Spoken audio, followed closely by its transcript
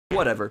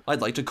Whatever,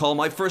 I'd like to call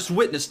my first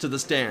witness to the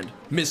stand.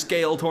 Miss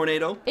Gale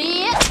Tornado?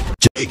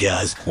 Hey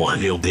guys,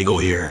 Juan Il Bingo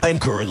here. I'm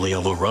currently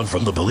on the run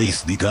from the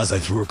police because I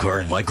threw a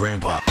car at my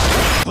grandpa.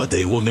 But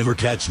they will never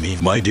catch me.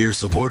 My dear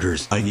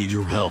supporters, I need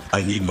your help.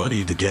 I need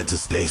money to get to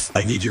space.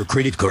 I need your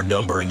credit card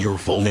number and your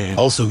full name.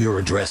 Also your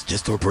address,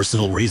 just for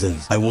personal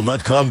reasons. I will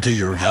not come to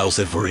your house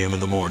at 4 a.m. in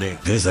the morning,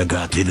 because I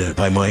got kidnapped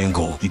by my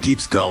uncle. He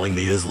keeps calling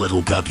me his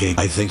little cupcake.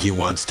 I think he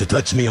wants to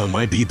touch me on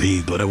my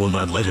pee-pee, but I will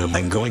not let him.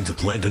 I'm going to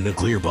plant a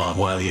nuclear bomb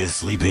while he is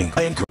sleeping.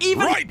 I am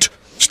Right!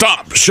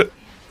 Stop!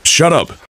 Shut up.